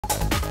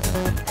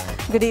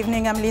Good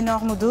evening, I'm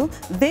Linord Moudou.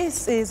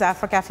 This is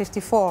Africa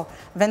 54.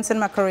 Vincent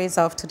Macquarie is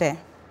off today.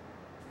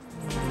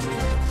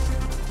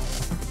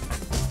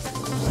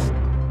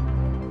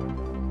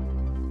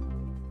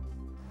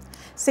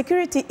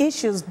 Security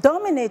issues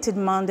dominated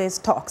Monday's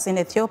talks in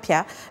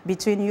Ethiopia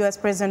between U.S.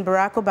 President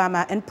Barack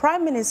Obama and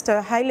Prime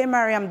Minister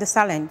Hailmariam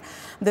Desalegn.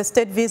 The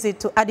state visit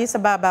to Addis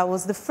Ababa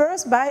was the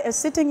first by a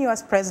sitting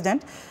U.S.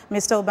 president.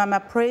 Mr.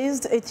 Obama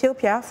praised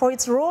Ethiopia for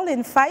its role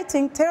in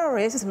fighting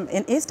terrorism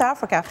in East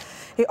Africa.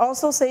 He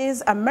also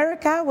says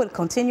America will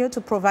continue to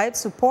provide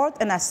support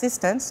and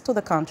assistance to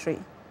the country.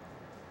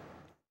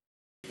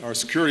 Our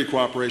security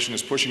cooperation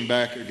is pushing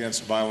back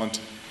against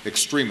violent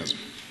extremism.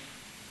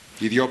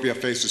 Ethiopia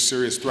faces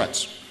serious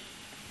threats,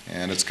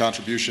 and its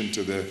contribution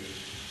to the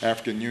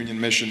African Union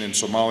mission in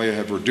Somalia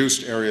have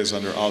reduced areas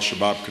under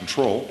al-Shabaab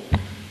control.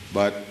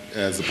 But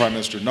as the Prime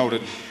Minister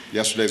noted,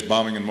 yesterday's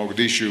bombing in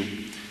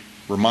Mogadishu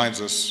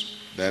reminds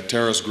us that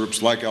terrorist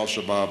groups like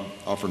al-Shabaab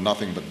offer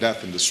nothing but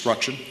death and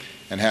destruction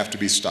and have to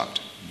be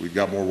stopped. We've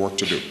got more work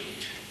to do.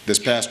 This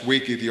past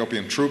week,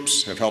 Ethiopian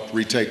troops have helped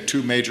retake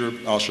 2 major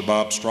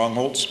al-Shabaab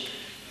strongholds.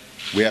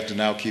 We have to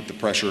now keep the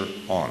pressure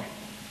on.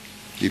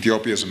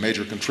 Ethiopia is a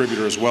major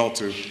contributor as well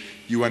to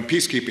UN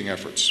peacekeeping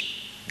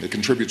efforts. It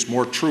contributes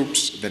more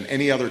troops than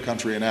any other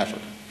country in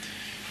Africa.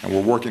 And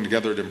we're working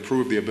together to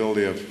improve the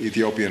ability of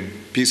Ethiopian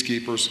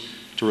peacekeepers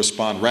to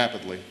respond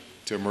rapidly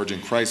to emerging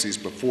crises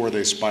before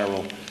they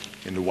spiral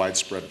into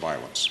widespread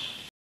violence.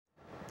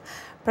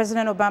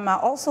 President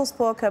Obama also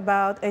spoke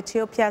about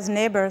Ethiopia's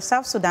neighbor,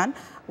 South Sudan,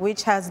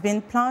 which has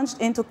been plunged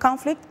into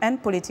conflict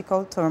and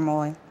political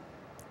turmoil.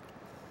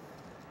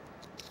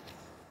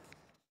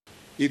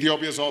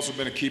 Ethiopia has also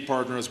been a key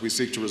partner as we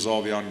seek to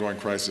resolve the ongoing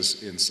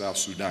crisis in South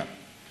Sudan.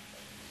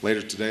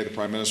 Later today, the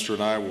Prime Minister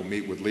and I will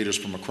meet with leaders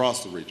from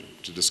across the region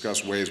to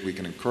discuss ways we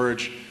can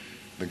encourage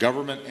the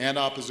government and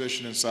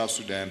opposition in South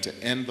Sudan to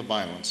end the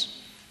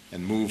violence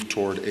and move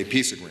toward a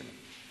peace agreement.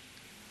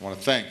 I want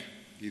to thank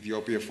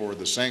Ethiopia for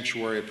the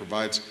sanctuary it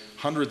provides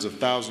hundreds of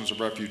thousands of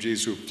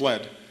refugees who have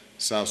fled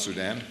South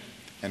Sudan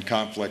and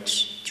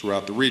conflicts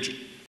throughout the region.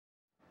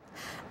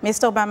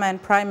 Mr. Obama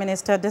and Prime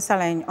Minister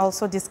Desalegn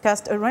also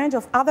discussed a range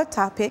of other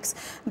topics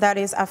that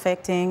is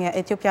affecting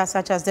Ethiopia,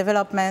 such as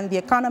development, the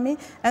economy,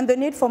 and the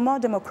need for more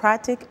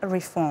democratic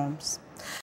reforms.